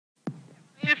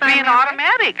by being memory?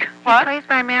 automatic. He What? plays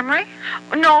by memory?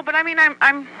 No, but I mean,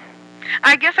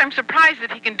 I guess I'm surprised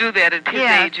that he can do that at his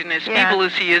Yes, age and as yes. feeble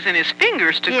as he is in his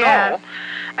fingers to Yes. go.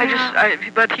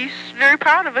 But he's very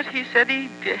proud of it. He said he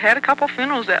had a couple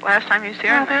funerals that last time he was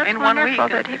here Well, that's in 1 week. wonderful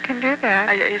that he can do that.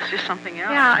 It's just something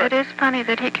else. Yeah, but it is funny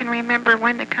that he can remember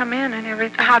when to come in and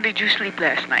everything. How did you sleep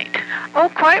last night? Oh,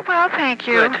 quite well, thank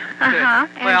you. Good, Uh-huh. good.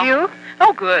 And Well, you?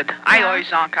 Oh, good. I Yeah. always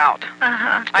zonk out.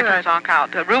 Uh-huh. I can Good. zonk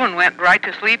out. Reuben went right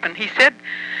to sleep, and he said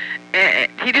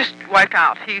he just wiped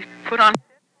out. He put on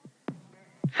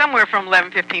somewhere from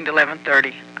 11:15 to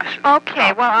 11:30.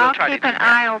 Okay, well, we'll I'll try to keep do an that.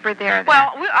 eye over there then.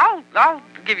 Well, I'll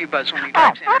give you a buzz when he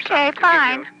drives in. Or okay, something to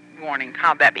fine. Give you a warning.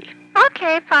 How'd that be?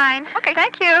 Okay, fine. Okay.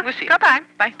 Thank you. We'll see you. Goodbye.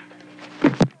 Bye.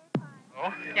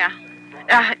 Oh? Yeah.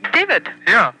 David,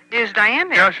 Yeah. is Diane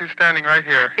there? Yeah, she's standing right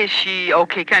here. Is she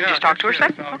okay? Can I Yeah, just talk to her a yes,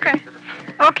 second? I'll Okay. get her.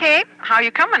 Okay. How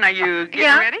you coming? Are you getting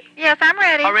Yeah. ready? Yes, I'm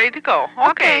ready. All ready to go.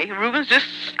 Okay. Reuben's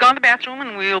just gone to the bathroom,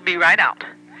 and we'll be right out.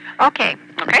 Okay.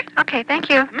 Okay? Okay, thank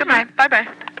you. Goodbye. Bye-bye.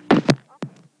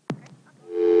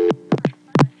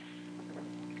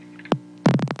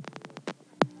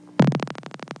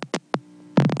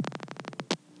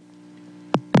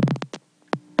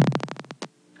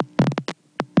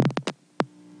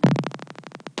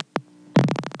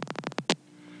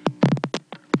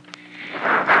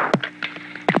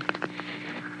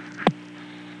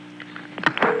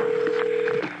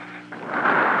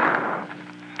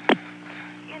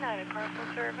 United Parcel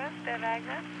Service, Bev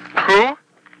Agnes. Who?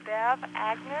 Bev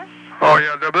Agnes. Oh,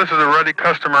 yeah, this is a ready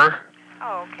customer.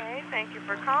 Okay, thank you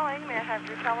for calling. May I have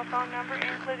your telephone number,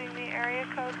 including the area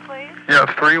code, please? Yeah,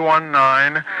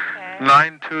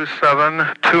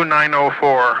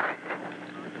 319-927-2904.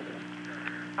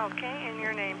 Okay, and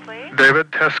your name, please?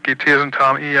 David Teskey, T as in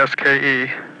Tom, E-S-K-E.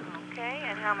 Okay,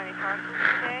 and how many parcels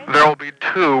today? There will be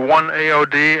two, one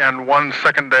AOD and one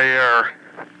second-day air.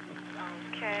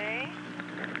 Okay.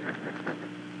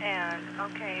 And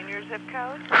your zip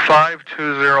code?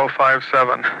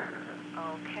 52057.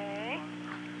 Okay.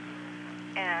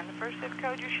 And the first zip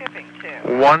code you're shipping to?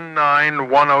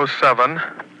 19107.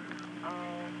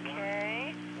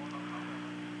 Okay.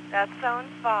 That's zone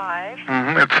 5.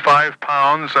 It's 5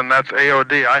 pounds, and that's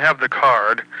AOD. I have the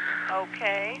card.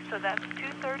 Okay, so that's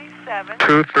 237.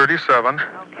 237.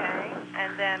 Okay,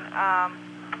 and then I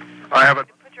have it.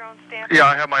 put your own stamp. Yeah,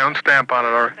 I have my own stamp on it.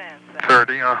 Or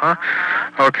 30.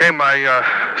 Okay, my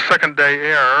second-day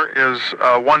air is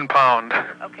 1 pound.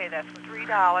 Okay, that's $3.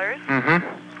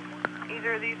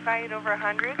 Either of these valued over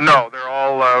 100? No, they're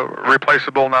all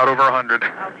replaceable, not over 100.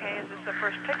 Okay, is this the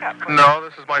first pickup for you? No,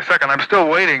 this is my second. I'm still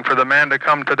waiting for the man to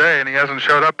come today, and he hasn't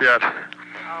showed up yet.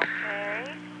 Okay,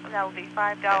 well, that will be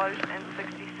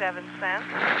 $5.67.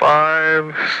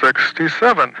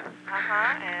 567.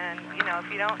 And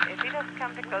if he doesn't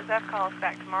come pick those up, call us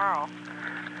back tomorrow.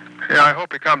 Yeah, I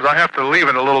hope he comes. I have to leave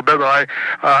in a little bit, but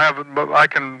I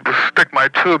can stick my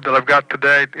tube that I've got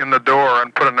today in the door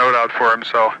and put a note out for him,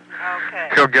 so Okay.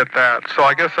 he'll get that. So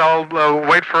I guess I'll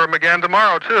wait for him again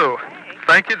tomorrow, too. Okay.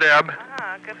 Thank you, Deb.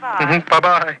 Goodbye.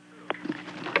 Bye-bye.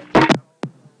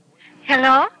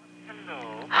 Hello?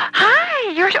 Hello.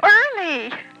 Hi, you're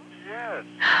early. Yes,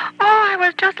 Oh, I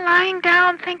was just lying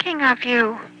down thinking of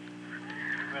you.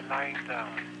 we're lying down.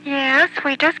 Yes,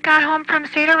 we just got home from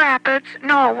Cedar Rapids.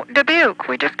 No, Dubuque.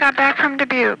 We just got back from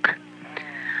Dubuque.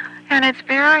 And it's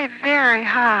very, very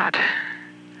hot.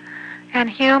 And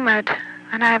humid.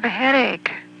 And I have a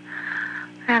headache.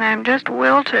 And I'm just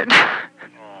wilted.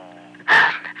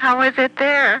 How is it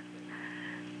there?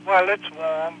 Well, it's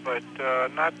warm, but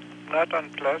not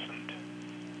unpleasant.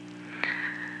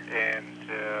 And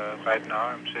right now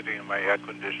I'm sitting in my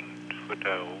air-conditioned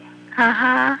hotel room,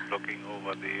 Uh-huh. looking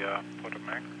over the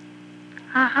Potomac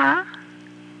Uh-huh.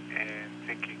 and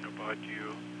thinking about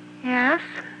you. Yes.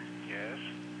 Yes.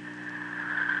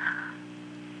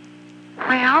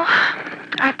 Well,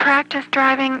 I practiced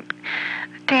driving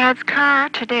Dad's car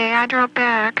today. I drove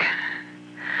back.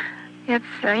 It's,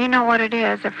 you know what it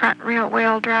is, a front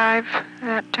rear-wheel drive,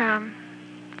 that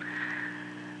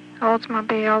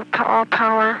Oldsmobile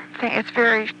all-power thing. It's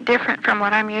very different from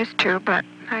what I'm used to, but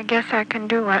I guess I can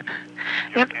do it.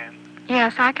 You can.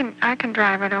 Yes, I can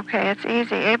drive it okay. It's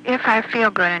easy, if I feel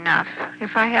good enough.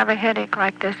 If I have a headache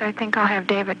like this, I think I'll have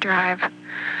David drive.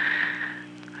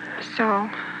 So,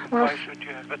 we'll Why should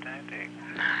you have a headache?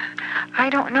 I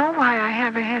don't know why I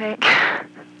have a headache.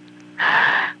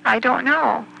 I don't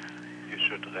know. You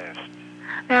should rest.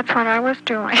 That's what I was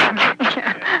doing. Yeah,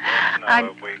 I- now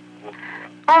awake.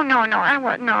 Oh, no, I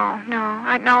wasn't. No.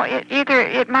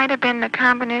 It might have been the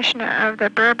combination of the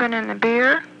bourbon and the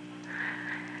beer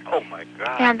Oh my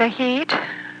God. and the heat.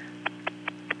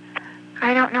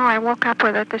 I don't know. I woke up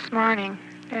with it this morning,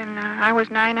 and I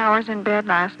was 9 hours in bed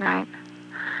last night,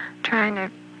 trying to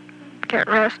get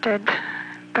rested,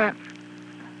 but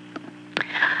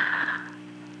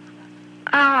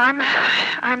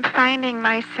I'm finding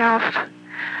myself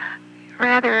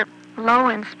rather low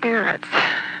in spirits,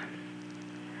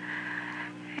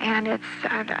 and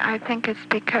I think it's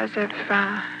because of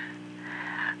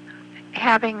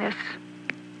having this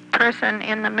person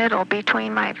in the middle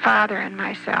between my father and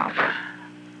myself.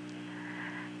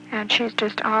 And she's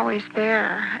just always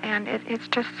there, and it's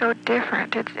just so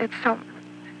different. It's so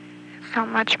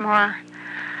much more.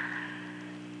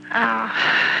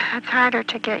 It's harder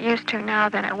to get used to now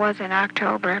than it was in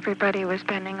October. Everybody was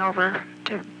bending over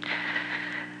to,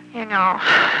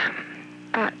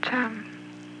 but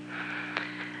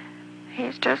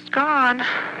he's just gone.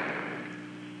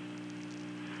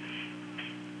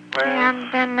 Well,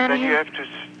 and then you have to.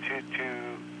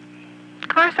 Of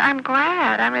course, I'm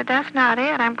glad. I mean, that's not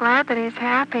it. I'm glad that he's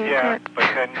happy. Yeah,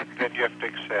 but then you have to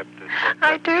accept it.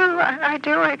 I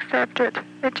do accept it.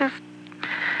 It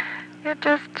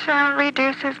just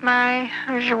reduces my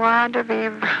joie de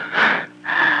vivre.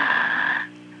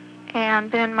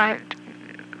 And then my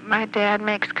dad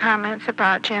makes comments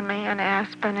about Jimmy and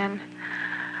Aspen, and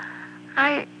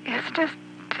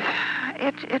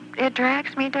it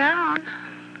drags me down.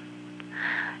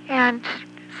 And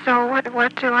so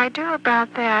what do I do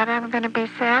about that? I'm going to be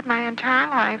sad my entire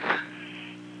life.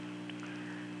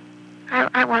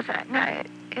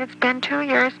 It's been 2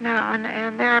 years now,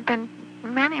 and there have been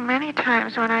many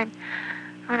times when I'm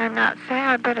not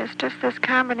sad, but it's just this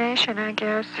combination, I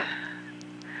guess.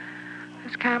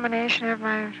 This combination of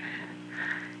my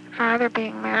father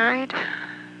being married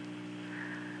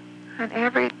and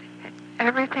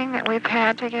everything that we've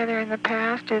had together in the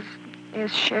past is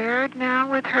shared now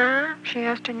with her. She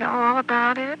has to know all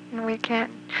about it, and we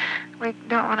don't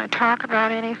want to talk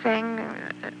about anything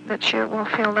that she will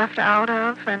feel left out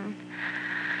of, and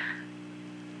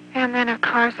then of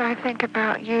course I think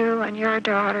about you and your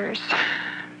daughters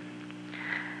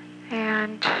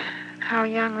and how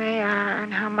young they are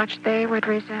and how much they would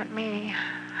resent me.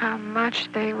 How much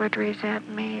they would resent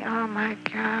me. Oh my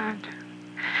God.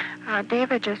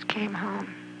 David just came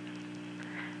home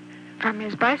from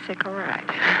his bicycle ride.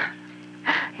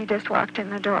 He just walked in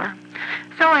the door.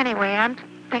 So anyway, I'm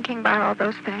thinking about all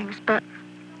those things, but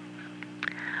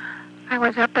I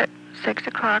was up at 6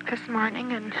 o'clock this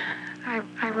morning, and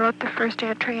I wrote the first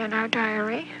entry in our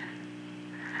diary,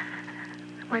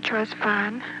 which was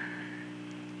fun.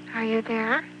 Are you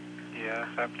there? Yes,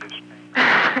 I'm listening.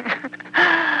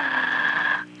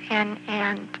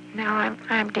 And now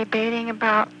I'm debating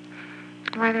about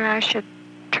whether I should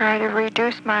try to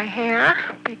reduce my hair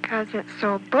because it's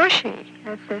so bushy.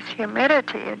 It's this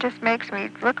humidity. It just makes me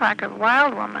look like a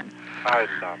wild woman. I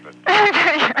love it.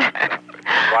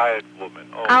 Wild woman.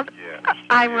 Oh, yes.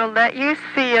 I will let you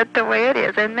see it the way it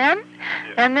is, and then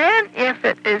if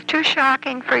it is too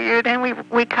shocking for you, then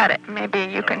we cut it. Maybe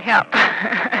you can help.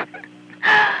 Shocking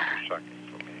for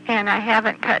me. And I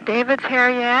haven't cut David's hair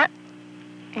yet,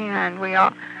 and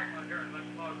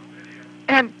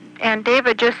and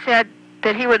David just said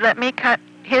that he would let me cut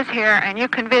his hair, and you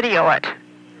can video it.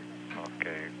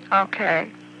 Okay. Okay.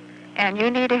 And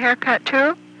you need a haircut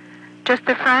too? Just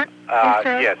the front?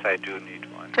 Yes, I do need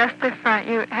one. Just the front.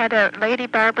 You had a lady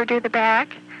barber do the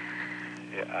back?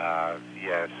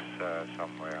 Yes,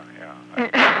 somewhere, yeah.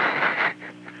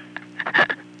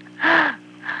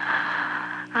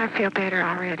 I feel better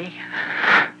already.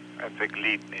 I think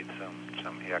Lead needs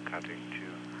some hair cutting too.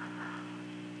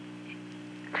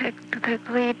 The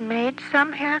Lead made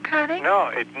some hair cutting? No,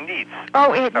 it needs.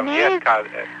 Oh, it some needs.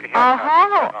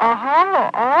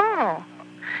 Oh.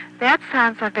 That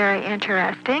sounds very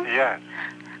interesting. Yes.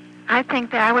 I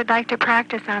think that I would like to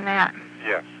practice on that.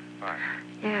 Yes, fine.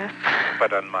 Yes.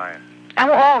 But on mine.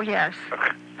 Oh yes.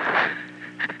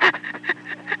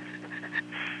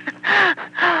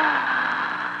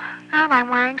 Well, I'm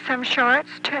wearing some shorts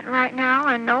right now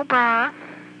and no bra.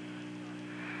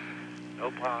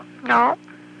 No bra? No.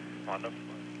 Wonderful.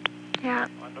 Yeah.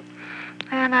 Wonderful.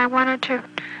 And I wanted to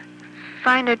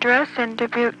find a dress in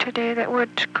Dubuque today that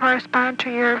would correspond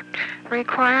to your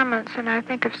requirements. And I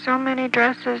think of so many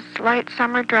dresses, light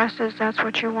summer dresses, that's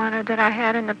what you wanted, that I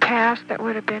had in the past that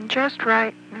would have been just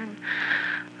right. And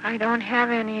I don't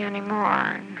have any anymore.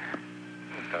 And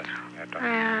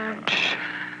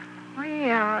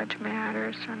it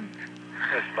matters. And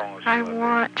as long as I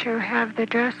want to have the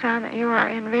dress on that you are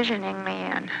envisioning me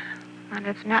in. And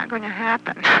it's not going to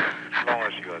happen. As long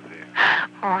as you are there.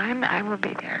 Oh, I will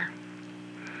be there.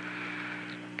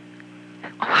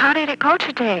 Oh, how did it go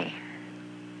today?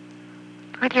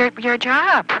 With your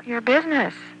job, your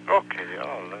business. Okay,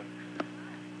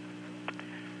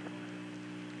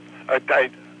 I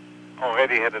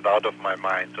already had it out of my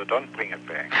mind, so don't bring it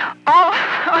back. Oh,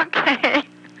 okay.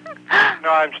 No,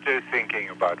 I'm still thinking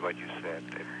about what you said.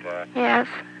 Yes.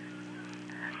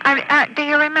 Do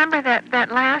you remember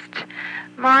that last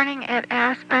morning at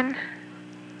Aspen?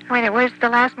 I mean, it was the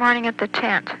last morning at the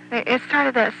tent. It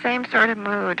started that same sort of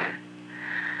mood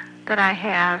that I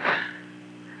have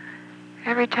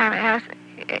every time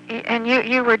and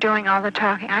you were doing all the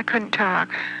talking. I couldn't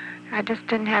talk. I just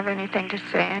didn't have anything to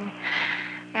say,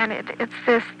 and it's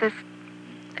this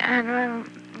and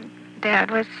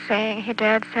Dad was saying.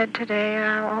 Dad said today,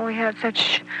 we had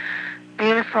such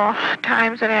beautiful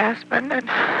times at Aspen,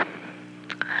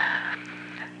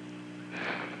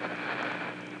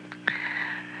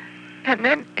 and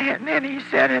then he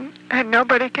said, and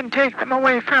nobody can take them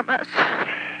away from us.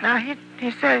 Now he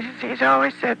says he's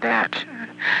always said that.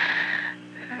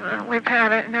 We've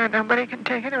had it, no, nobody can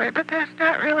take it away. But that's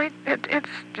not really. It's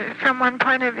from one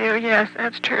point of view, yes,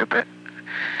 that's true. But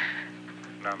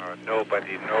no,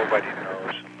 nobody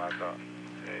knows, Mother,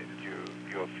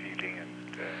 your feeling, and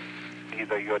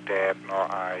neither your dad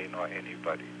nor I nor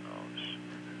anybody knows.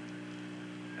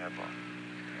 Never.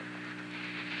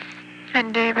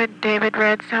 And David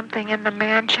read something in the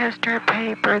Manchester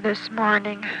paper this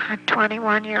morning. A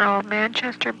 21-year-old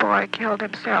Manchester boy killed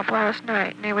himself last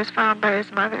night, and he was found by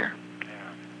his mother.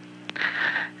 Yeah.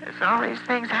 There's all these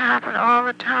things happen all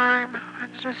the time.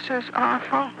 It's just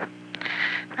awful.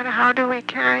 And how do we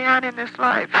carry on in this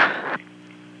life?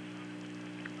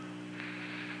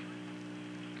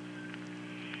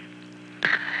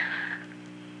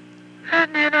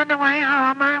 And then on the way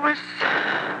home,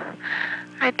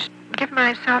 I'd give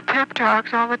myself pep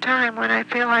talks all the time when I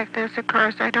feel like this. Of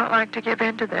course, I don't like to give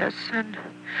in to this, and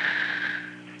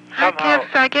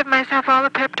I give myself all the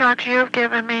pep talks you've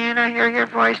given me, and I hear your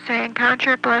voice saying, "Count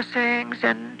your blessings,"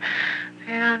 and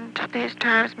these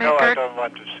times make I good. don't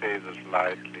want to say this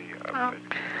lightly.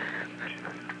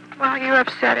 Well, you have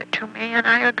said it to me, and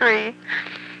I agree.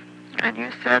 And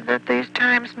you said that these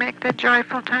times make the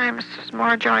joyful times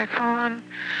more joyful, and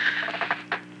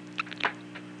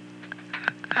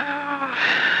No,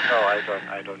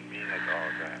 I don't mean it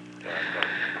all that.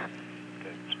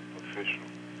 That's official.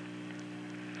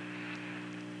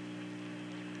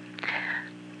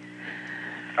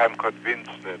 I'm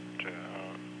convinced that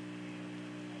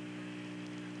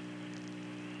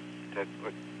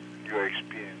what you're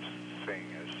experiencing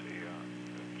is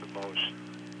the most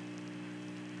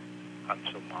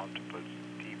unsurmountable,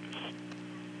 deepest,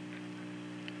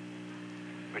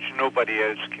 which nobody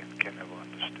else can ever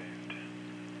understand.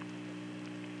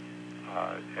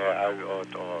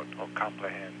 Or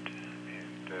comprehend,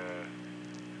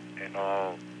 and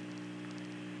all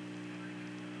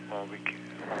we can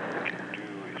do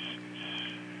is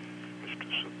to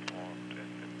support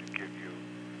and to give you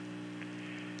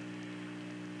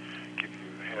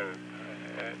help,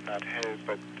 not help,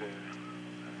 but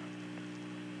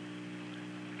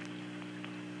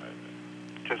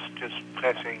just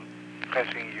pressing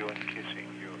you and kissing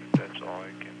you. That's all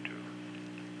I can do.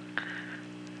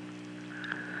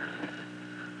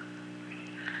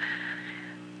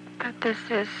 But this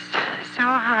is so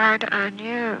hard on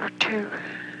you to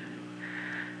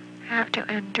have to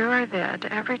endure that.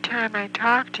 Every time I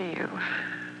talk to you,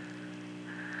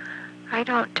 I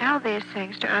don't tell these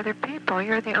things to other people.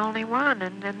 You're the only one,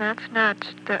 and that's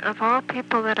not, of all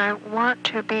people that I want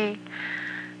to be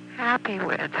happy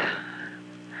with,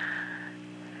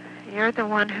 you're the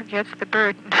one who gets the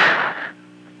burden.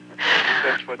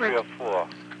 That's what we are for,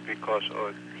 because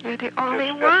you're the only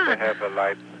just one. To have a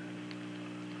light,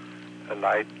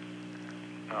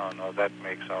 no, that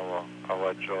makes our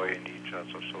joy in each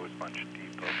other so much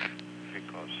deeper,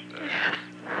 because, yes.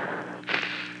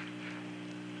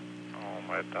 Oh,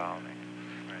 my darling,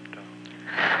 my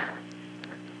darling.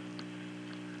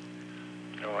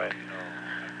 Oh, I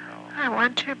know. I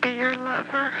want to be your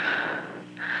lover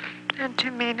and to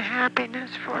mean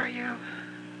happiness for you.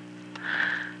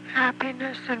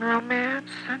 Happiness and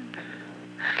romance and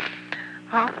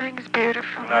all things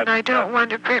beautiful. And I don't want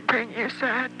to bring you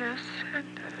sadness.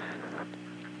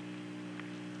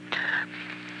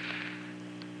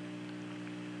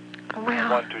 I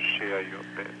want to share your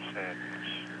sadness.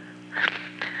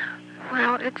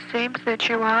 Well, it seems that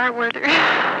you are, whether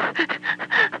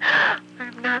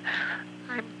I'm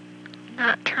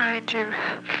not trying to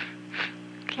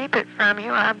keep it from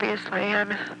you, obviously.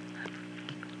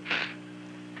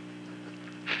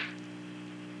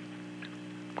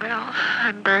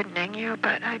 I'm burdening you,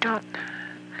 but I don't.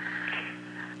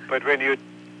 But when you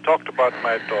talked about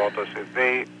my daughters. If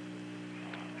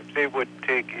they would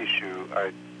take issue,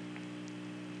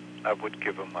 I would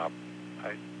give them up.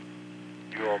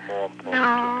 You are more important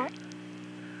No. to me.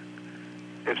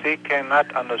 If they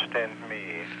cannot understand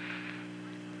me,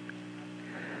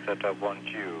 that I want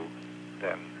you,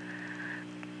 then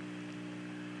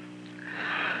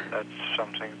that's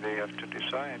something they have to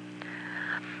decide.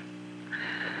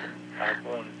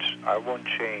 I won't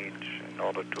change in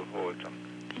order to hold them.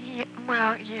 Yeah,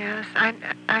 well, yes, I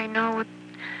know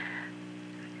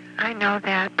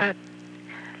that, but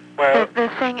Well, the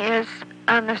thing is,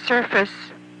 on the surface,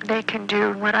 they can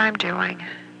do what I'm doing,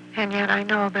 and yet I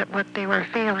know that what they were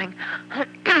feeling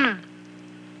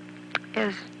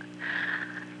is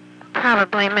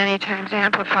probably many times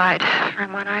amplified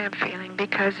from what I am feeling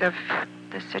because of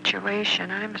the situation.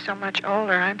 I'm so much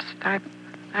older.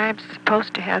 I'm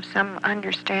supposed to have some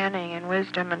understanding and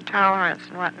wisdom and tolerance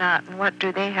and whatnot, and what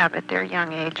do they have at their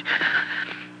young age?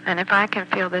 And if I can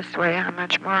feel this way, how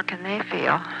much more can they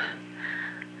feel?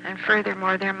 And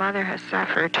furthermore, their mother has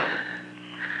suffered,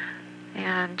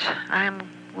 and I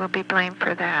will be blamed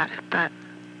for that. But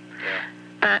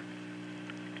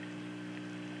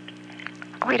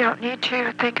we don't need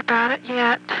to think about it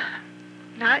yet.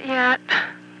 Not yet.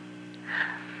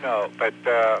 no, but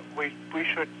we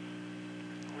should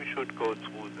go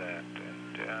through that,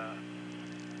 and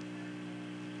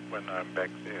when I'm back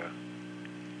there.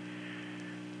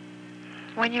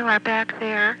 When you are back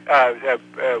there.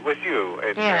 With you.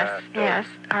 And, Yes, yes,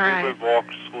 all right. We will walk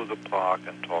through the park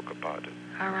and talk about it.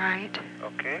 All right.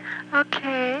 Okay?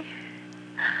 Okay.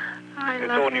 I It's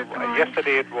love only your voice.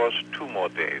 yesterday it was 2 more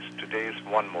days. Today is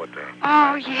 1 more day.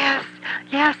 Oh, yes,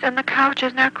 and the couch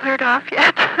is not cleared off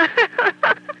yet.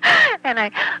 And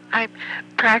I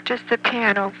practiced the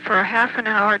piano for half an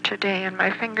hour today, and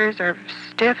my fingers are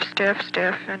stiff,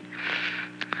 and...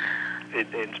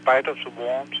 In spite of the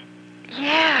warmth?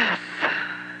 Yes.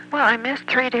 Well, I missed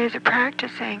 3 days of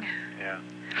practicing. Yeah.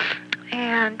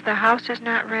 And the house is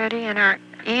not ready, and our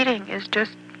eating is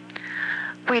just...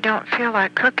 We don't feel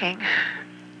like cooking.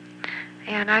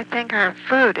 And I think our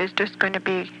food is just going to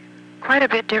be quite a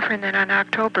bit different than on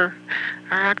October.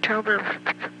 Our October...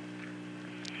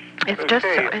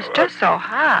 It's just so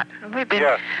hot. We've been...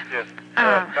 Yes.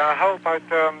 Now, how about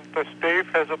does Dave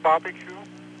has a barbecue?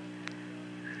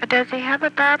 Does he have a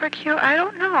barbecue? I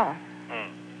don't know.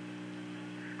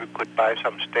 We could buy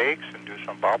some steaks and do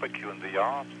some barbecue in the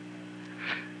yard.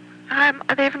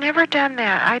 They've never done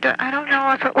that. I don't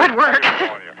know if it would work.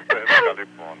 California.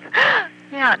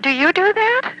 Yeah. Do you do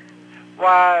that?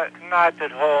 Well, not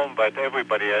at home, but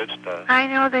everybody else does. I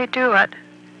know they do it.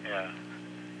 Yeah.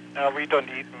 No, we don't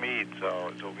eat meat,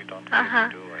 so we don't really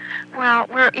do it. Well,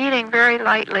 we're eating very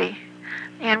lightly,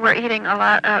 and we're eating a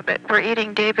lot of it. We're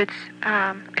eating David's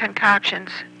concoctions,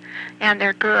 and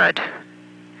they're good.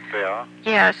 They are?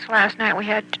 Yes. Last night we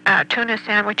had tuna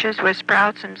sandwiches with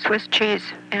sprouts and Swiss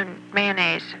cheese and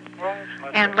mayonnaise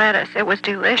and lettuce. It was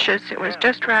delicious. It was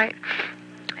just right.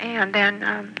 And then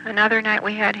another night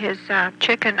we had his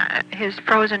chicken, his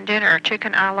frozen dinner,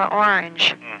 chicken a la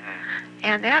orange.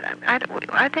 And that,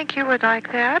 I think you would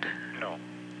like that. No.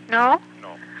 No?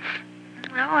 No.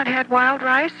 Well, it had wild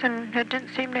rice, and it didn't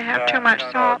seem to have too much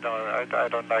salt. No, I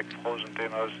don't like frozen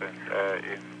dinners and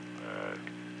in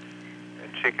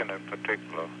chicken in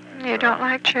particular. And, You don't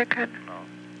like chicken? No.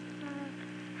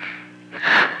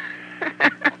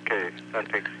 Okay, that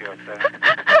takes care of that.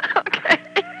 Okay.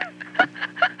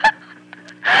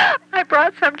 I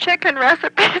brought some chicken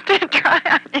recipes to try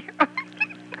on you.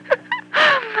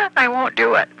 I won't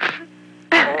do it.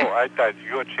 Oh, I thought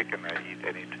your chicken I eat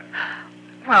anytime.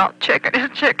 Well, chicken is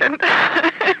chicken.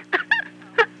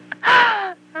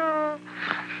 Oh.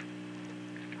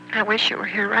 I wish you were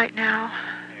here right now.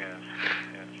 Yes,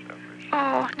 I wish.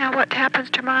 Oh, now what happens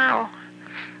tomorrow?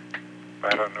 I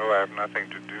don't know, I have nothing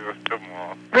to do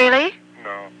tomorrow. Really?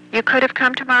 No. You could have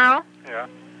come tomorrow? Yeah.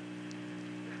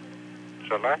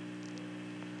 Shall I?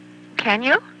 Can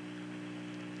you?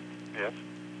 Yes.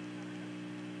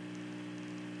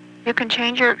 You can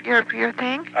change your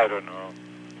thing? I don't know.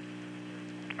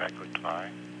 I could try.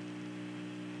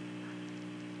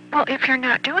 Well, if you're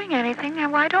not doing anything, then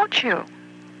why don't you?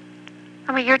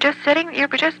 I mean, you're just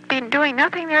been doing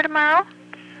nothing there tomorrow?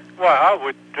 Well, I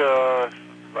would,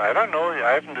 I don't know.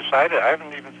 I haven't decided. I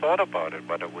haven't even thought about it,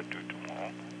 what I would do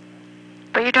tomorrow.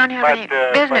 But you don't have any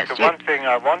business. But the one thing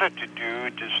I wanted to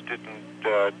do just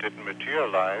didn't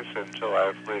materialize, and so I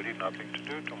have really nothing to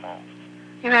do tomorrow.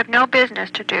 You have no business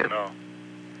to do. No.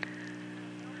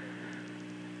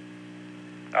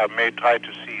 I may try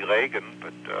to see Reagan,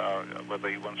 but whether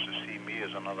he wants to see me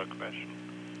is another question.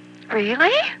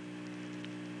 Really?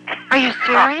 you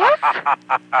serious?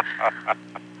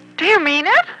 Do you mean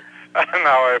it? Now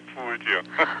I fooled you.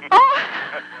 Oh.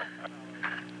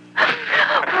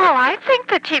 Well, I think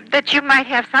that you might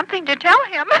have something to tell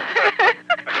him.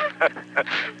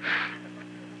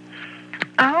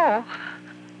 Oh.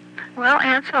 Well,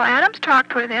 Ansel Adams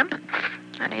talked with him,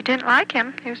 and he didn't like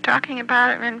him. He was talking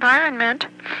about environment.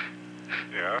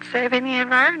 Yeah. Saving the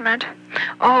environment.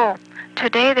 Oh,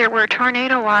 today there were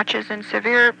tornado watches and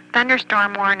severe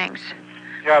thunderstorm warnings.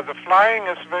 Yeah, the flying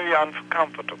is very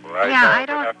uncomfortable. I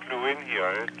don't. When I flew in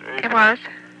here, It was.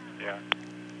 Yeah.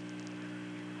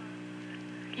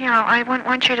 Yeah, I wouldn't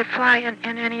want you to fly in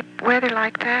any weather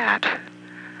like that.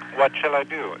 What shall I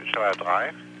do? Shall I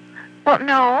drive? Well,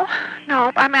 no.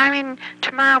 I mean,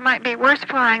 tomorrow might be worse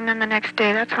flying than the next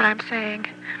day. That's what I'm saying.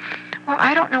 Well,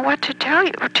 I don't know what to tell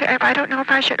you. I don't know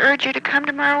if I should urge you to come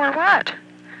tomorrow or what.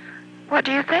 What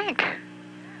do you think?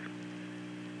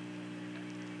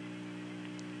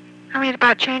 I mean,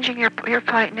 about changing your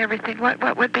flight and everything.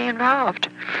 What would be involved?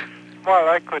 Well,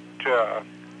 I could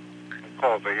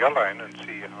call the airline and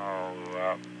see how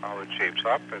it shapes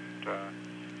up, and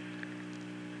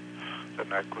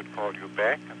then I could call you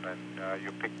back, and then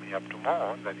you pick me up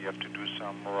tomorrow, and then you have to do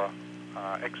some more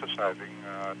exercising,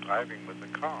 driving with the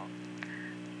car.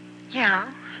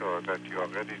 Yeah. So that you are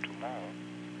ready tomorrow.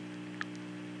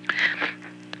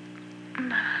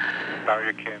 Now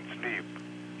you can't sleep,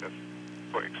 just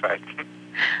for excitement.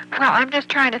 Well, I'm just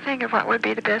trying to think of what would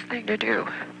be the best thing to do.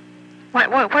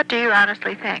 What do you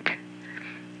honestly think?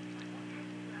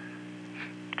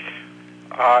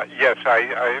 Yes, I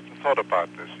haven't thought about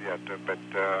this yet, but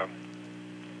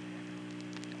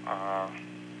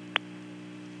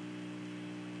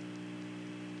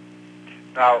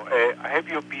now, have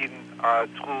you been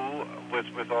through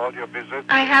with all your visits?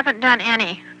 I haven't done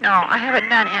any. No, I haven't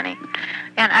done any.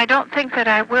 And I don't think that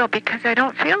I will because I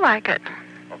don't feel like it.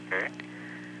 Okay.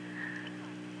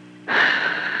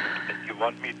 And you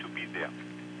want me to be there?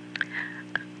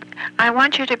 I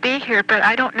want you to be here, but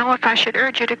I don't know if I should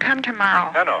urge you to come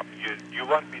tomorrow. No, you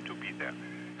want me to be there.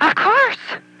 Of course.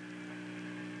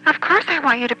 Of course I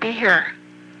want you to be here.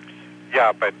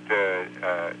 Yeah, but,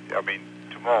 I mean,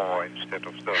 tomorrow instead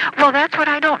of Thursday. Well, that's what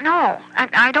I don't know.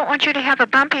 I don't want you to have a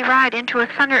bumpy ride into a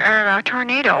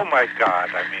tornado. Oh, my God.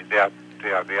 I mean, they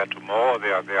are there tomorrow,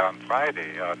 they are there on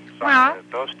Friday, on Sunday,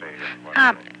 Thursday.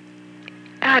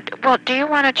 Well, do you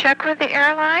want to check with the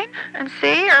airline and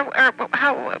see, or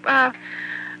how?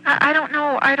 I don't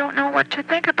know. I don't know what to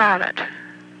think about it.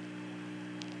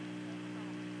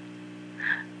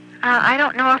 I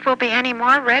don't know if we'll be any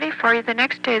more ready for you the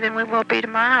next day than we will be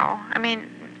tomorrow. I mean,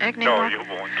 Agni no, you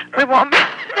won't. We won't.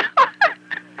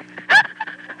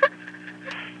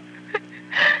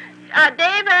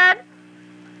 David,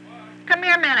 come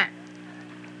here a minute.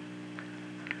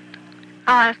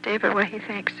 I'll ask David what he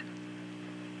thinks.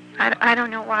 I don't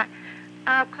know why.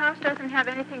 Klaus doesn't have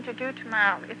anything to do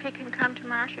tomorrow. If he can come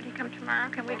tomorrow, should he come tomorrow?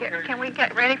 Can we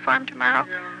get ready for him tomorrow?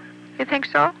 Yeah. You think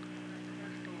so?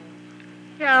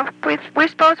 Yeah, we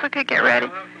suppose we could get ready.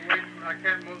 I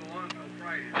can't mow the lawn until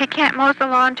Friday. He can't mow the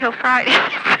lawn till Friday.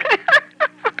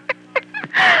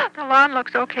 The lawn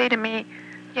looks okay to me.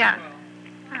 Yeah.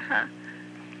 Uh-huh.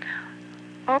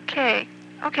 Okay.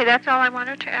 Okay, that's all I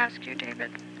wanted to ask you,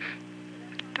 David.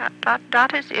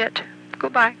 That is it.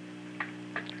 Goodbye.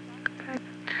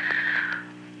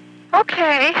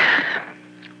 Okay.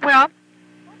 Well,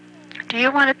 do you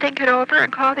want to think it over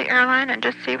and call the airline and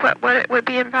just see what it would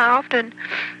be involved and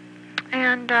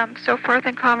so forth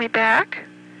and call me back?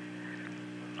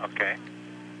 Okay.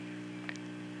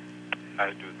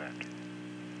 I'll do that.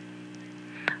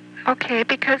 Okay,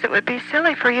 because it would be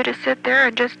silly for you to sit there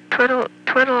and just twiddle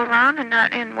around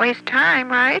and waste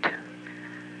time, right?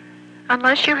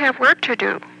 Unless you have work to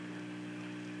do.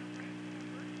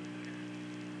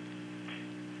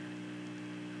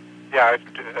 Yeah, I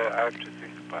have to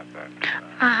think about that.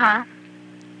 Uh-huh.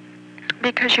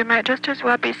 Because you might just as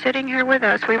well be sitting here with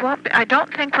us. I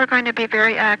don't think we're going to be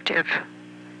very active.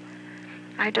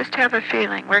 I just have a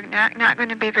feeling we're not going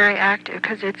to be very active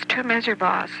because it's too miserable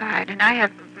outside, and I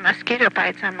have mosquito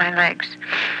bites on my legs.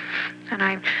 And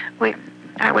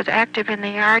I was active in the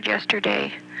yard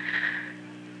yesterday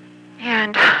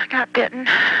and got bitten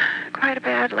quite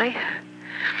badly.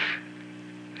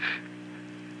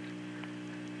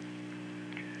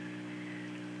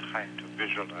 Trying to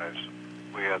visualize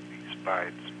where these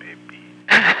bites may be.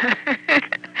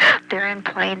 They're in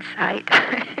plain sight.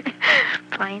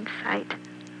 Plain sight.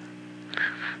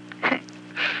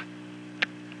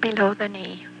 Below the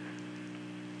knee.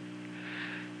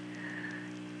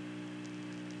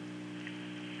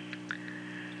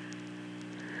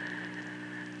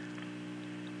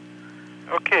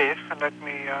 Okay, let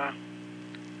me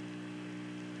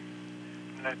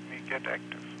get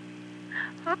active.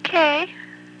 Okay.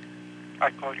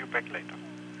 I'll call you back later.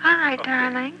 All right, Okay.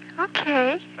 darling.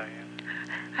 Okay. Diane.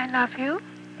 I love you.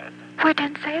 And We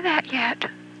didn't say that yet.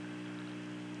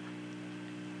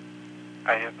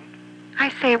 I haven't. I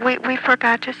say we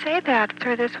forgot to say that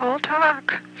through this whole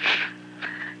talk.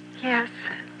 Yes.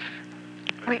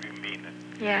 But We- we mean it.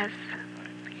 Yes.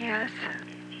 Yes.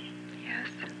 Yes.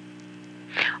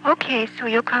 Okay, so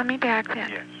you'll call me back then.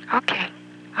 Yes. Okay.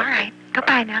 All right.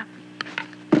 Goodbye now.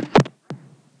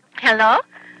 Hello?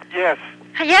 Yes.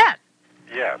 Yes.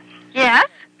 Yes. Yes?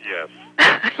 Yes.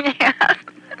 Yes.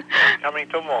 Coming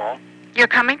tomorrow. You're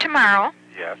coming tomorrow.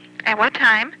 Yes. At what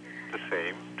time? The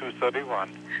same. 2:31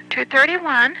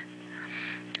 2:31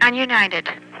 on United.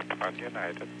 on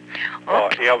United. Or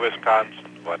Okay. Air Wisconsin,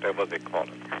 whatever they call it.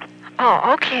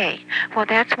 Oh, okay. Well,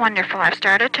 that's wonderful. I've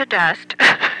started to dust.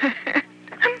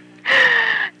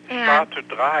 And, Start to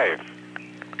drive.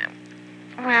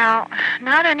 well,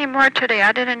 not anymore today.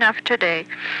 I did enough today.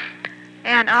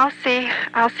 And I'll see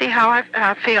how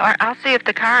I feel. I'll see if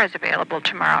the car is available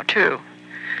tomorrow too,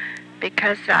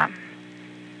 because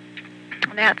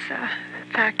that's a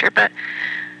factor. But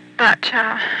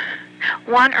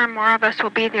one or more of us will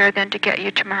be there then to get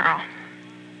you tomorrow.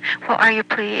 Well, are you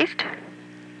pleased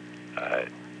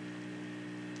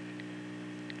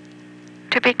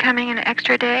to be coming an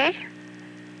extra day?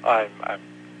 I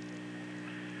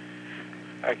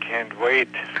can't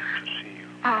wait to see you.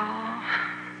 Oh.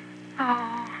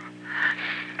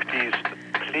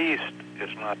 Pleased is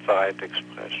not the right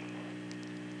expression.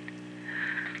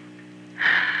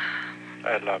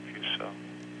 I love you so.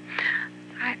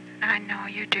 I know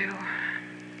you do.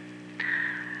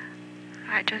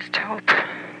 I just hope.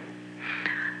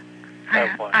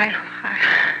 I want I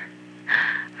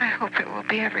hope it will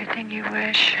be everything you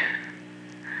wish.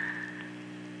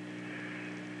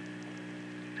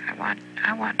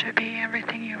 I want to be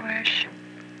everything you wish.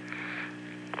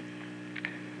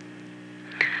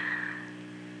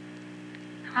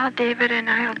 Well, David and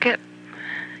I will get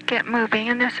moving,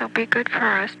 and this will be good for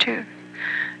us to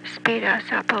speed us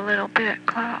up a little bit,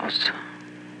 Klaus.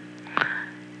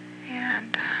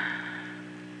 And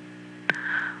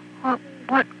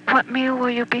what meal will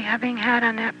you be having had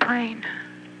on that plane?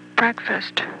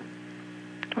 Breakfast,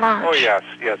 lunch. Oh yes,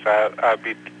 I'll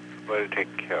be well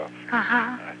taken care of.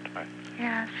 Uh-huh. Right.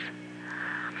 Yes.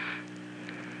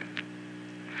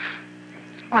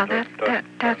 Well,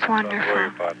 that's wonderful. Don't worry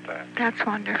about that. That's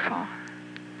wonderful.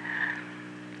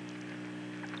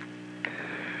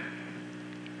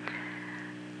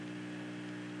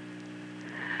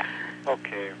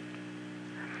 Okay.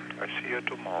 I'll see you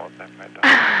tomorrow then, madam.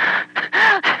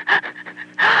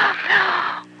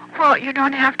 Well, you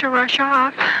don't have to rush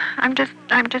off. I'm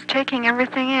just taking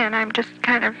everything in. I'm just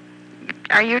kind of.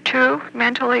 Are you too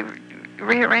mentally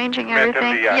rearranging everything?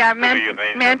 Mentally, yeah,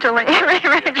 rearranging. mentally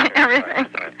rearranging Yes, everything.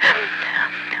 right.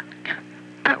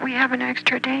 But we have an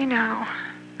extra day now,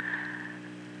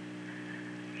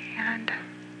 and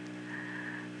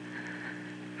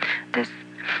this.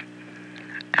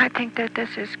 I think that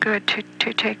this is good to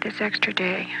take this extra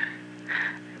day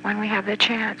when we have the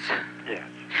chance. Yes.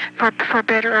 For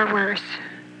better or worse.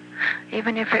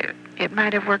 Even if it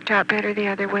might have worked out better the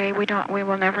other way, we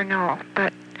will never know.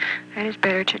 But it is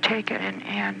better to take it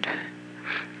and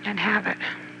have it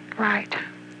right.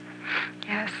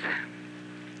 Yes.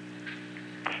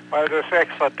 Well, this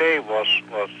extra day was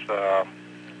supposed to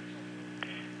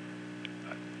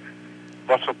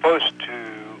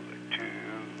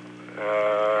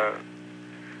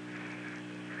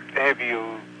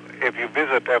have you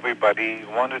visit everybody you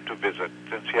wanted to visit.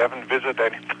 Since you haven't visited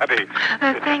anybody,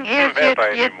 The thing is,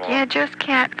 you just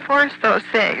can't force those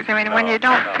things. I mean, when you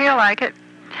don't feel like it,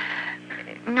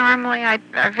 normally I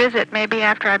visit maybe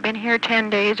after I've been here 10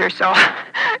 days or so.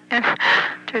 And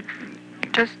to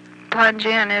just plunge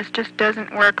in, it just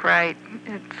doesn't work right.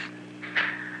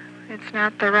 It's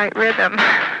not the right rhythm.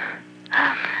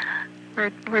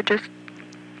 We're just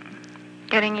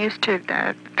getting used to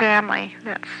the family.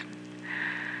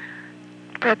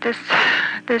 But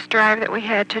this drive that we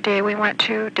had today, we went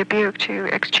to Dubuque to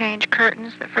exchange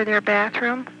curtains for their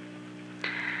bathroom.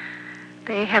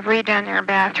 They have redone their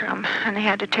bathroom, and they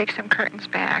had to take some curtains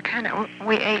back. And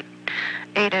we ate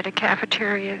at a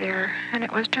cafeteria there, and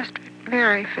it was just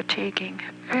very fatiguing,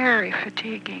 very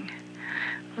fatiguing.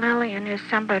 Lillian is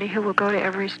somebody who will go to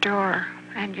every store,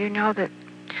 and you know that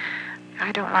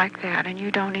I don't like that, and you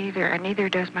don't either, and neither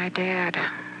does my dad.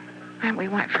 And we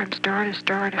went from store to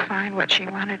store to find what she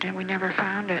wanted, and we never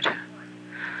found it.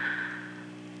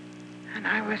 And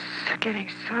I was getting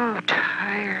so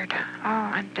tired.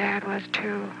 Oh, and Dad was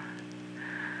too.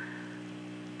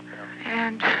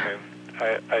 And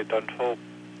I don't hope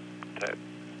that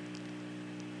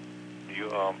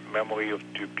your memory of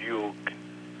Dubuque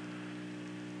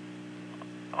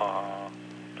are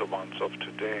the ones of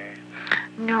today.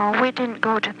 no, we didn't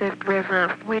go to the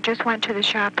river. We just went to the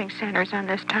shopping centers on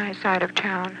this side of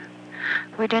town.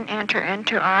 We didn't enter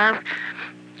into our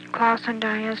Klaus and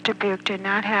Diane's Dubuque. Did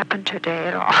not happen today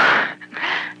at all.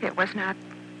 It was not.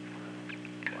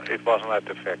 It was not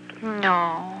effective.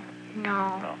 No.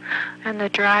 And the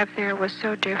drive there was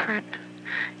so different.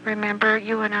 Remember,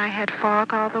 you and I had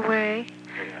fog all the way?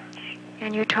 Yes.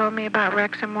 And you told me about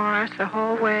Rex and Morris the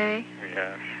whole way?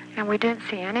 Yes. And we didn't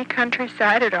see any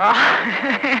countryside at all.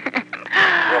 It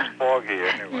was foggy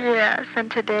anyway. Yes,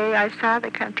 and today I saw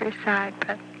the countryside,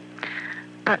 but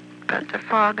the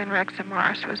fog in Rex and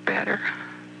Morris was better.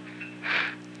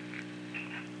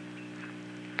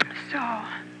 So,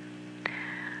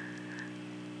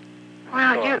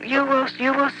 well, you will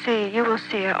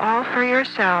see it all for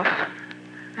yourself.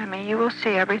 I mean, you will see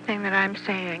everything that I'm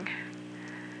saying.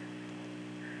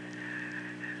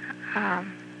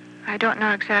 I don't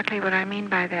know exactly what I mean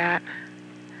by that.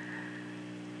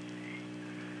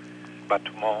 But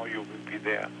tomorrow you will be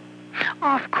there.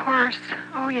 Oh, of course.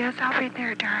 Oh, yes, I'll be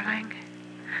there, darling.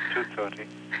 2:30.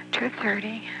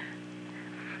 2:30.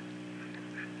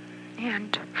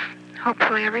 And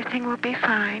hopefully everything will be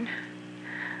fine.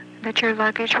 That your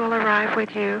luggage will arrive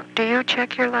with you. Do you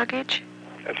check your luggage?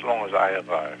 As long as I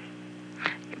arrive.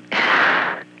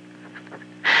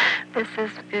 This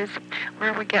is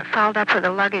where we get fouled up with the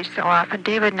luggage so often.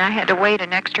 David and I had to wait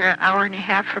an extra hour and a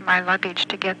half for my luggage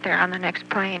to get there on the next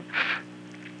plane.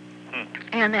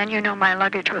 And then, you know, my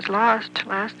luggage was lost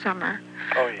last summer.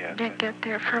 Oh, yes. Didn't get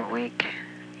there for a week.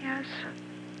 Yes.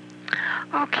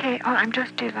 Okay. Oh, I'm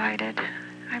just delighted.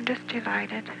 And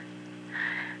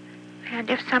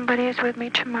if somebody is with me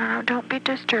tomorrow, don't be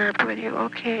disturbed, will you?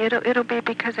 Okay. It'll be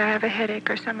because I have a headache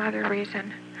or some other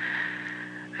reason.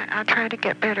 I'll try to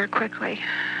get better quickly.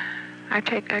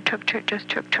 Just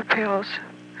took 2 pills.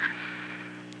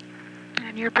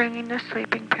 And you're bringing the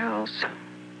sleeping pills.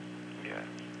 Yes.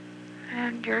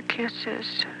 And your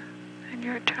kisses, and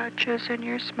your touches, and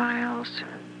your smiles.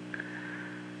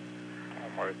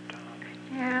 One more time.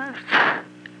 Yes.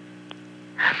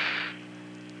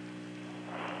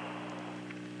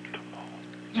 Tomorrow.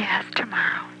 Yes,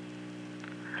 tomorrow.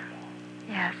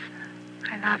 Yes.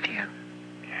 I love you.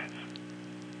 Yes.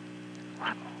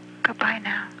 Well, goodbye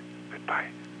now. Goodbye.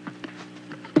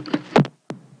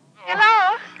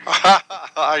 Hello.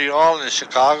 Are you all in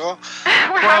Chicago?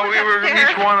 Well, we were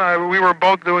each one. We were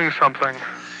both doing something.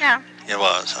 Yeah. It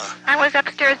was, huh? I was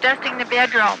upstairs dusting the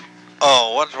bedroom.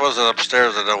 Oh, what was it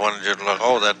upstairs that I wanted you to look?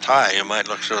 Oh, that tie. You might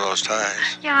look through those ties.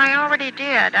 Yeah, I already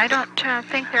did. I don't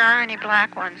think there are any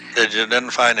black ones.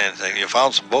 Didn't find anything. You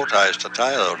found some bow ties to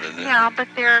tie, though, didn't you? Yeah, but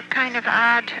they're kind of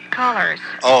odd colors.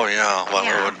 Oh, yeah. Well,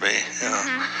 Yeah. it would be. Yeah.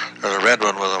 Mm-hmm. There's a red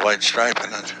one with a white stripe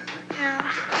in it. Yeah.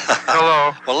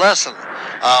 Hello. Well, listen.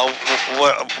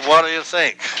 What do you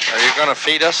think? Are you going to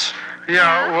feed us?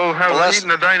 Yeah, we'll have Well, it eat in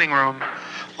the dining room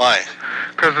Why?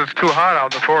 because it's too hot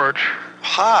out in the porch.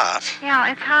 Hot.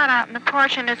 Yeah, it's hot out in the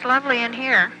porch and it's lovely in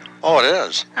here. Oh, it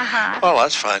is. Uh-huh. Well,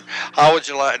 that's fine. How would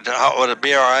you like? Would it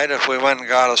be all right if we went and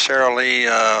got a Sara Lee?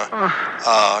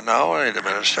 No, wait a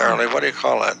minute, Sara Lee. What do you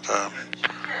call it?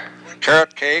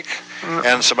 Carrot cake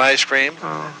and some ice cream.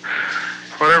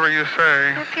 Whatever you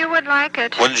say. If you would like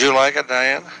it. Wouldn't you like it,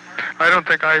 Diane? I don't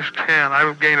think I can.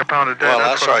 I've gained a pound a day. Well,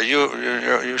 that's what all right. You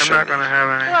I'm should. not going to have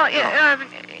any. Well,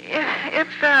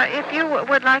 if you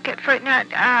would like it for not,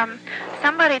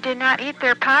 somebody did not eat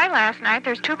their pie last night.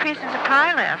 There's 2 pieces of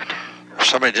pie left.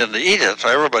 Somebody didn't eat it.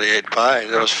 Everybody ate pie.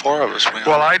 There was 4 of us.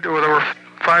 Well, there were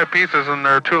 5 pieces and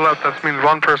there are 2 left. That means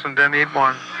one person didn't eat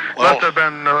one. Well- Must have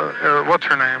been, what's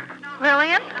her name?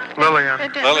 Lillian? Lillian.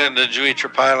 Lillian, did you eat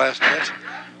your pie last night?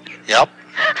 Yep.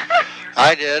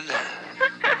 I did.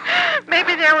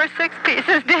 Maybe there were 6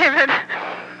 pieces, David.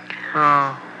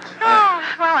 Oh. Oh,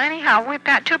 well, anyhow, we've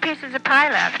got 2 pieces of pie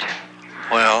left.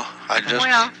 Well, I just.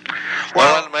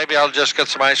 Well, Then maybe I'll just get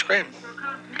some ice cream.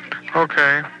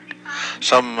 Okay.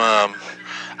 Some.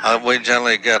 We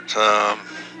generally get.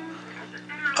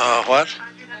 What?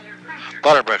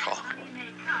 Butterbickle.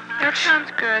 that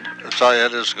sounds good. That's all.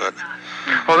 It is good.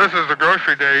 Well, this is the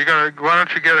grocery day. Why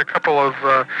don't you get a couple of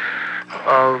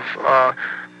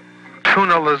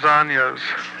tuna lasagnas?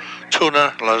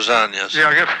 Tuna lasagnas.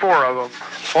 Yeah, get 4 of them.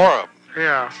 4 of them.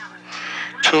 Yeah.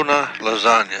 Tuna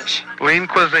lasagnas. Lean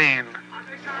cuisine.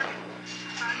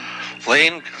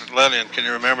 Lillian, can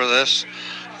you remember this?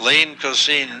 Lean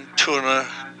cuisine tuna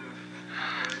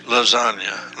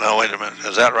lasagna. Now wait a minute.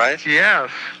 Is that right? Yes.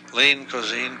 Lean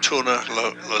cuisine tuna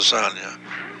lasagna.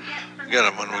 Get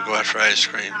them when we go out for ice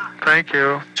cream. Thank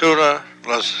you. Tuna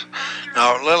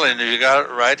Now, Lillian, you got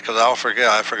it right? Because I'll forget.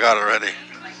 I forgot already.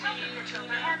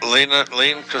 Lean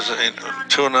cuisine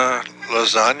tuna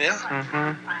lasagna.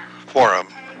 Mm-hmm. For them.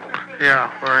 Yeah.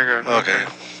 Very good. Okay.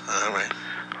 All right.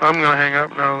 I'm gonna hang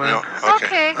up now then. No,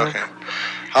 Okay. Okay.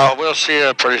 We'll see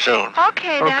you pretty soon.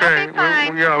 Okay, that'll be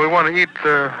fine. We want to eat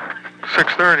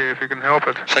 6:30 if you can help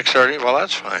it. 6:30? Well,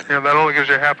 that's fine. Yeah, that only gives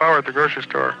you a half hour at the grocery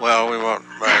store. Well, we won't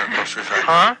buy our groceries.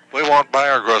 Huh? We won't buy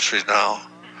our groceries now.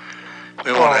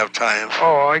 We won't have time.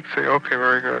 Oh, I see. Okay,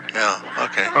 very good. Yeah,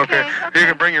 okay. Okay. You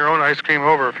can bring your own ice cream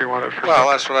over if you want it. Well,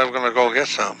 that's what I'm going to go get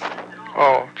some.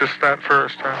 Oh, just that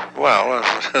first, huh? Well,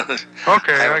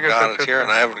 okay, I haven't guess got that's it here, and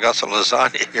I haven't got some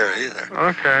lasagna here either.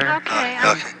 Okay. Okay.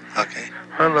 Okay.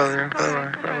 I love you.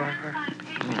 Bye-bye. Bye-bye.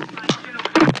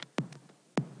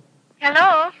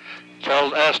 Hello?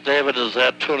 Ask David, is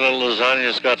that tuna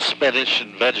lasagna's got spinach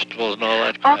and vegetables and all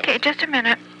that? Okay, just a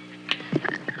minute.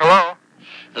 Hello?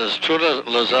 Has tuna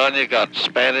lasagna got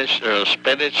spinach and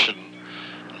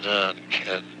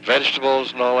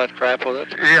vegetables and all that crap with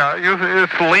it? Yeah,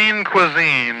 it's lean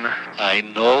cuisine. I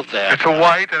know that. It's a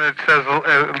white, and it says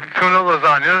tuna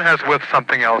lasagna. It has with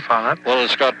something else on it. Well,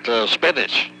 it's got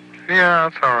spinach. Yeah,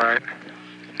 that's all right.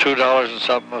 $2 and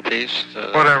something a piece.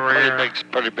 Whatever,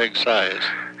 Pretty big size.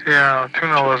 Yeah,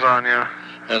 tuna lasagna.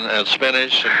 And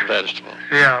spinach and vegetables.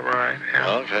 Yeah, right.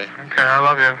 Yeah. Okay. Okay, I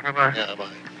love you. Goodbye. Yeah,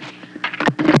 bye.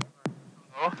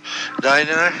 Hello?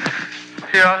 Diane?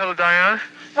 Yeah, hello, Diane.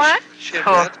 What?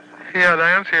 Hello. Yeah,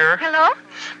 Diane's here. Hello?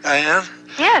 Diane?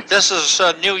 Yes. This is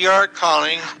New York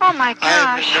calling. Oh, my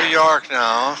I'm gosh. in New York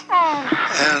now. Oh.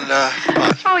 And,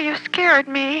 Oh, you scared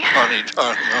me. honey,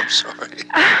 darling, I'm sorry.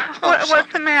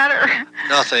 What's the matter?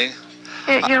 Nothing.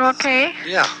 You okay?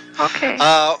 Yeah. Okay.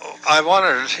 I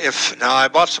wondered now I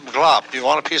bought some glop. Do you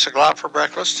want a piece of glop for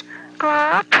breakfast?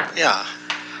 Glop? Yeah.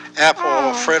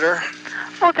 Apple fritter.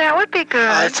 Oh, that would be good.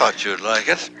 I thought you'd like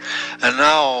it. And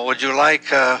now, would you like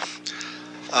one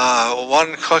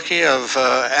cookie of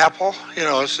apple? You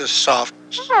know, it's this soft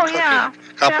cookie. Yeah.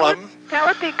 A couple of them? That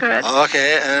would be good.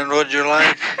 Okay, and would you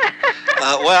like...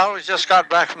 well, we just got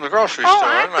back from the grocery store.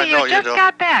 I and see. know You just don't,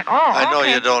 got back. Oh, I know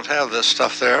okay. you don't have this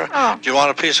stuff there. Oh. Do you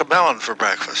want a piece of melon for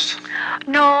breakfast?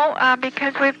 No,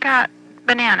 because we've got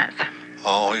bananas.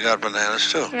 Oh, we got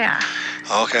bananas too. Yeah.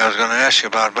 Okay, I was going to ask you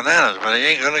about bananas, but you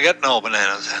ain't going to get no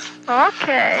bananas then.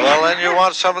 Okay. Well, then you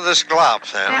want some of this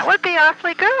glop, then. That would be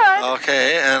awfully good.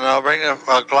 Okay, and I'll bring you a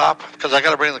glop, because I got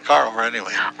to bring the car over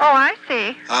anyway. Oh, I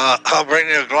see. I'll bring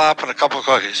you a glop and a couple of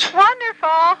cookies.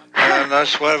 Wonderful. And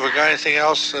that's what, we got anything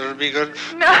else that would be good?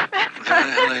 No, that's good.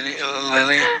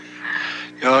 Lily,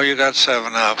 you got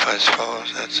 7-Up, I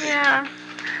suppose. That's it. Yeah.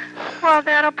 Well,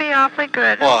 that'll be awfully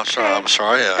good. Well, Okay. I'm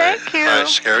sorry. Thank you. I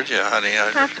scared you, honey.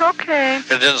 That's okay.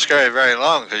 It didn't scare you very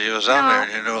long because you was on No. there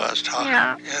and you knew I was talking.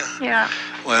 Yeah. Yeah.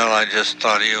 Well, I just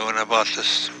thought of you when I bought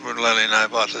this. When Lily and I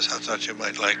bought this, I thought you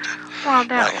might like it. Well,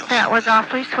 that was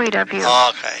awfully sweet of you.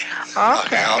 Okay.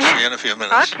 Okay. I'll see you in a few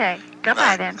minutes. Okay.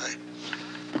 Goodbye then. Bye.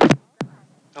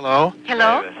 Hello?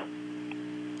 Hello?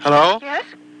 Hello? Yes?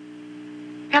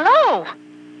 Hello?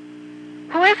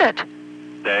 Who is it?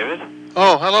 David?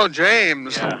 Oh, hello,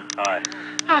 James. Yeah, hi.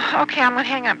 Oh, okay. I'm going to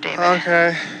hang up, David.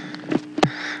 Okay.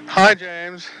 Hi,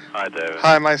 James. Hi, David.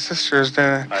 Hi, my sister's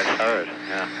there. I heard,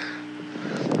 yeah.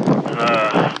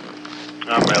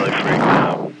 I'm really freaked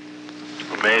out.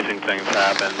 Amazing things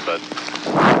happen, but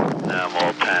now I'm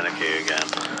all panicky again.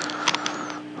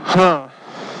 Huh.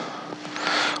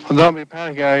 Well, don't be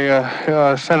panicky.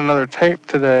 I sent another tape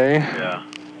today. Yeah.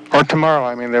 Or tomorrow,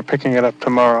 I mean. They're picking it up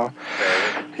tomorrow.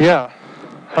 David? Yeah.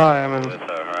 Hi, I'm in... With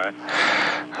her, right?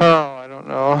 Oh, I don't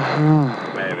know.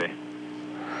 Maybe.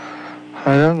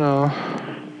 I don't know.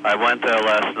 I went there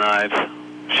last night.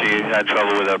 She had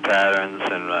trouble with her patterns,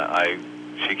 and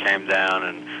she came down,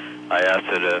 and I asked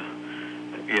her to,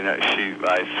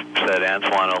 I said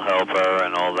Antoine will help her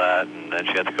and all that, and then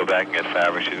she had to go back and get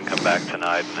fabric. She didn't come back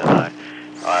tonight, and then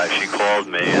she called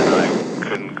me, and I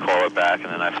couldn't call her back,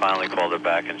 and then I finally called her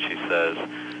back, and she says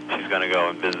she's going to go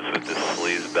in business with this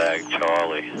sleazebag,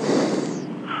 Charlie.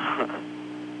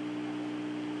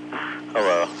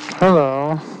 Hello.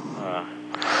 Hello.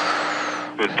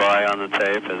 Goodbye on the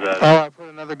tape, is that Oh, I put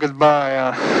another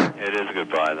goodbye. it? is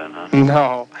goodbye then, huh?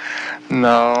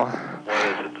 No. What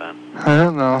is it then? I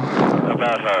don't know.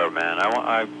 About her, man.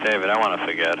 David, I want to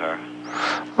forget her.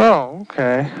 Oh,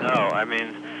 okay. No, I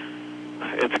mean,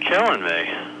 it's killing me.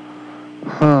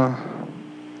 Huh.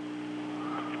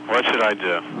 What should I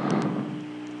do?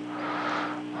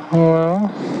 Well,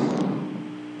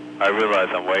 I realize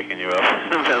I'm waking you up in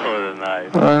the middle of the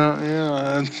night.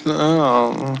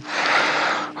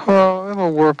 Well,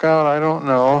 it'll work out. I don't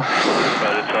know.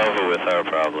 But it's over with her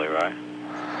probably, right?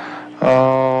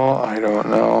 Oh, I don't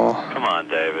know. Come on,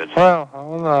 David. Well,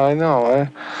 I know.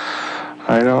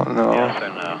 I don't know. Yes or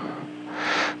no?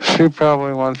 She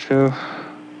probably wants you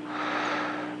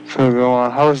to go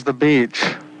on. How's the beach?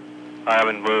 I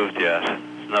haven't moved yet.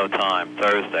 It's no time.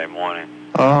 Thursday morning.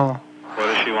 Oh. What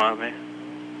does she want me?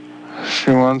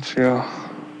 She wants you.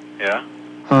 Yeah?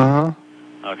 Uh-huh.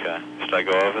 Okay. Should I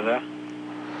go over there?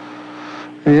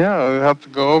 Yeah, we have to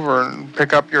go over and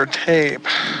pick up your tape.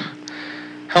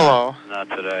 Hello. Not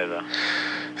today, though.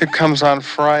 It comes on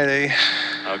Friday.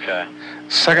 Okay.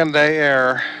 Second day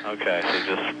air. Okay, so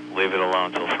just leave it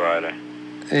alone till Friday.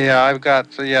 Yeah,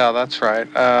 that's right.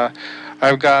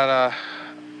 I've got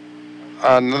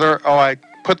another, I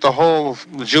put the whole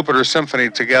Jupiter Symphony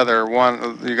together.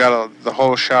 You got the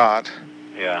whole shot.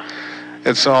 Yeah.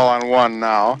 It's all on one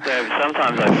now. Dave,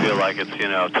 sometimes I feel like it's,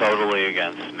 totally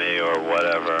against me or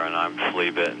whatever, and I'm flea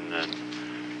bitten,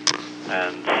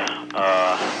 and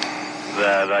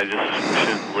that I just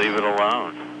should leave it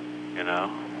alone,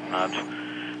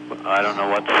 I don't know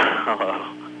what to... Hello.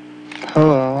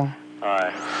 Hello.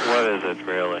 Hi. What is it,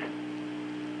 really?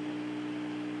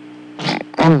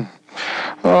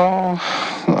 Oh,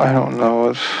 I don't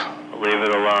know. Leave it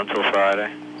alone till Friday?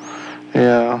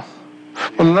 Yeah.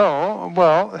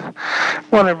 Well,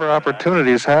 whenever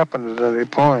opportunities happen at any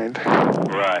point.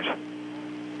 Right.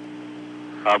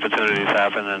 Opportunities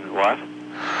happen and what?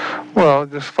 Well,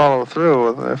 just follow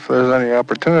through. If there's any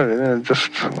opportunity, then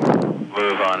just...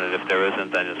 Move on it. If there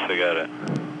isn't, then just forget it.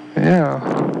 Yeah.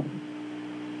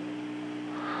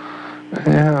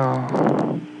 Yeah.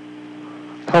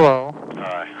 Hello.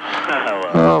 Hi. Hello.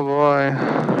 Oh, boy.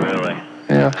 Really?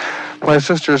 Yeah. My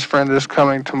sister's friend is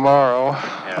coming tomorrow.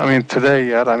 Yeah. I mean, today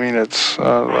yet. I mean, it's...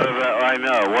 I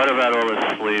know. What about all this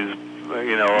sleaze,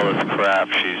 all this crap?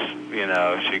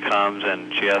 She comes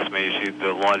and she asks me,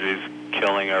 the laundry's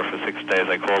killing her for 6 days.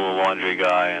 I call the laundry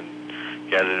guy and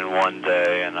get it in one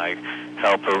day, and I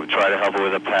try to help her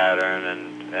with a pattern,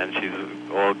 and she's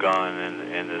all gone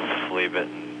in this flea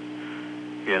bitten.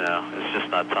 It's just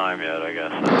not time yet, I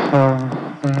guess.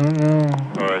 I don't know.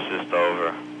 Or it's just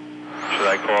over. Should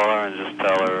I call her and just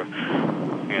tell her,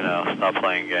 stop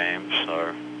playing games,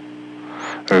 or...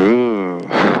 Ooh.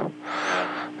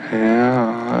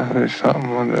 Yeah, there's something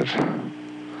with it.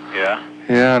 Yeah?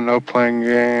 Yeah, no playing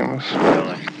games.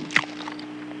 Really?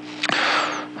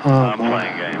 I'm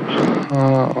playing games.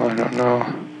 Oh, I don't know.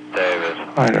 David.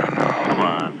 I don't know. Come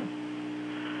on.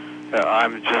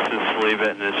 I'm just as flea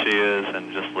bitten as she is,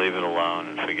 and just leave it alone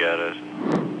and forget it.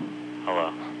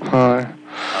 Hello. Hi.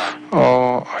 Hi.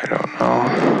 Oh, I don't know.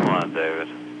 Come on, David.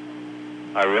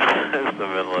 I realize it's the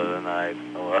middle of the night.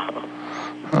 Hello.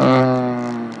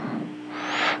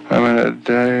 I'm in a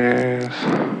daze.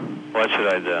 What should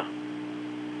I do?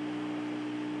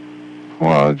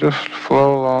 Well, just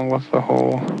flow along with the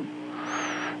whole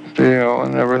deal,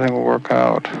 and everything will work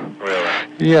out. Really?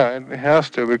 Yeah, it has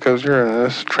to, because you're in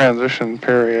this transition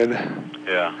period.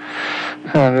 Yeah.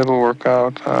 And it'll work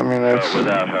out. I mean, it's...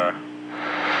 without her?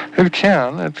 It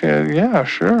can. Yeah,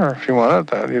 sure. If you wanted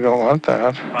that. You don't want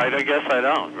that. I guess I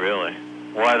don't, really.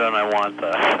 Why don't I want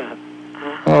that?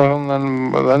 Well,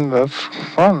 then that's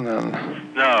fun, then.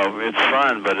 No, it's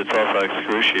fun, but it's also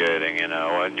excruciating,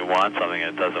 When you want something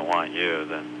and it doesn't want you,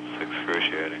 then it's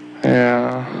excruciating.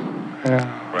 Yeah.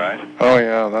 Right? Oh,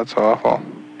 yeah, that's awful.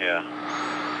 Yeah.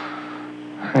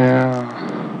 Yeah.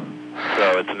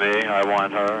 So it's me, I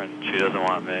want her, and she doesn't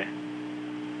want me?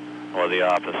 Or the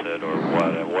opposite, or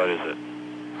what? What is it?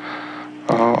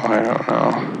 Oh, I don't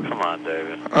know. Come on,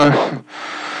 David. Oh,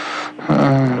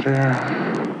 dear.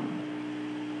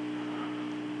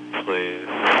 Please.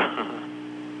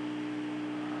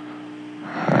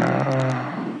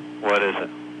 What is it?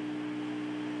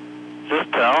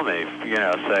 Just tell me,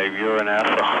 say you're an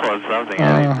asshole or something,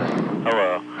 anything.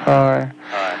 Hello. Hi.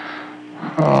 Hi.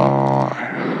 Oh,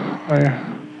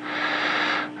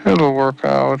 it'll work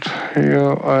out.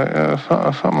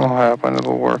 Something will happen.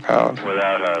 It'll work out.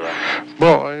 Without her, then?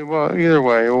 Well, either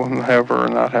way, you won't have her or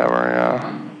not have her.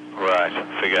 Yeah. Right.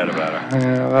 Forget about her.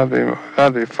 Yeah,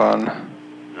 that'd be fun.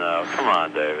 No, come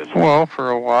on, David. Well,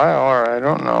 for a while, or I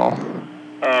don't know.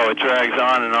 Oh, it drags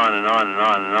on and on and on and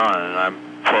on and on, and I'm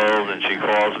pulled, and she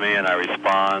calls me, and I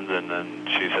respond, and then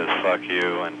she says, fuck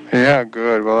you, and... Yeah,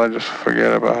 good. Well, I just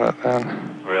forget about it then.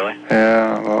 Really?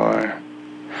 Yeah, boy.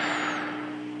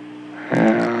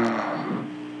 Yeah.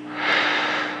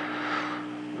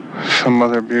 Some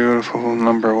other beautiful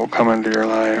number will come into your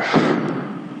life.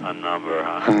 A number, A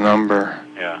huh? number.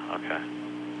 Yeah, okay.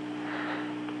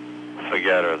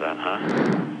 Forget her then, huh?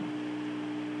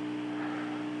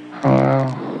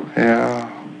 Well,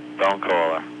 yeah. Don't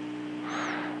call her.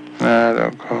 Nah,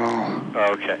 don't call.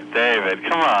 Okay. David,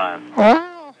 come on. Well, In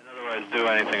other words, do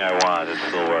anything I want. It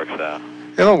still works out.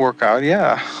 it'll work out,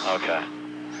 yeah. Okay.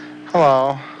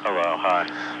 Hello. Hello, hi.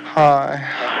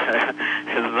 Hi.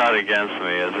 It's not against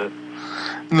me, is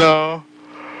it? No.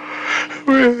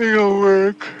 It'll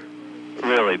work.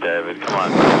 Really, David, come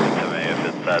on, prove it to me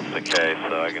if that's the case,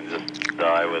 so I can just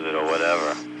die with it or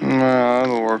whatever. No,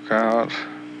 it'll work out.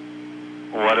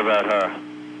 What about her?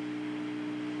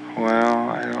 Well,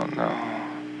 I don't know.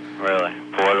 Really?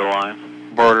 Borderline?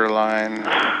 Borderline.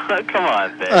 Come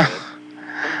on, David.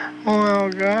 Well,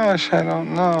 gosh, I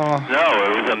don't know. No,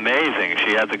 it was amazing.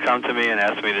 She had to come to me and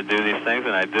ask me to do these things,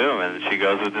 and I do them, and she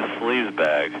goes with this sleaze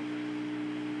bag.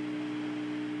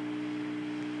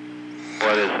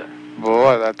 What is it?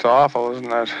 Boy, that's awful,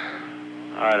 isn't it?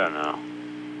 I don't know.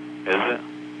 Is it?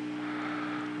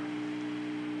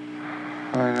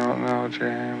 I don't know,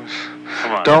 James.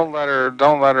 Come on.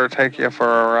 Don't let her take you for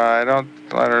a ride. Don't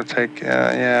let her take,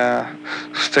 yeah.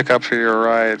 Stick up for your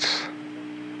rights.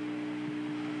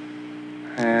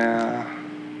 Yeah.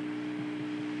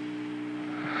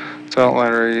 Don't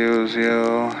let her use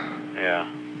you.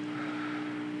 Yeah.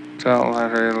 Don't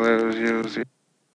let her use you.